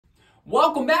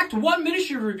Welcome back to 1 Minute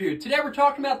Shoe Review. Today we're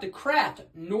talking about the Craft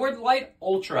Nordlite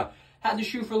Ultra. Had the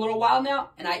shoe for a little while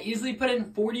now, and I easily put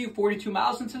in 42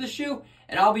 miles into the shoe,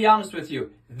 and I'll be honest with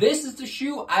you, this is the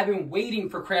shoe I've been waiting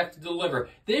for Craft to deliver.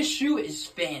 This shoe is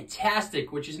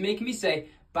fantastic, which is making me say,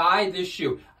 buy this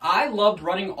shoe. I loved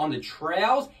running on the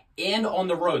trails and on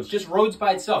the roads, just roads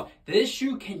by itself. This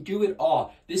shoe can do it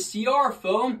all. This CR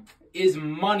foam is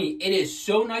money. It is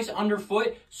so nice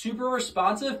underfoot, super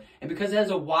responsive, and because it has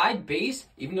a wide base,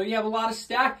 even though you have a lot of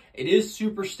stack, it is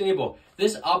super stable.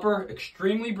 This upper,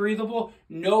 extremely breathable,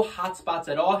 no hot spots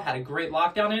at all, had a great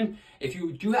lockdown in. If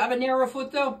you do have a narrow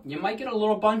foot though, you might get a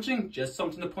little bunching, just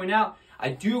something to point out. I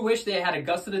do wish they had a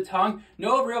gust of the tongue.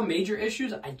 No real major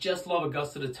issues, I just love a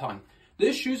gust of the tongue.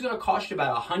 This shoe's gonna cost you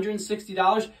about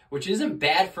 $160, which isn't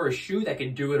bad for a shoe that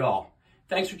can do it all.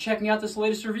 Thanks for checking out this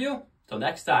latest review. Till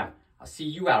next time, I'll see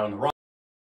you out on the run.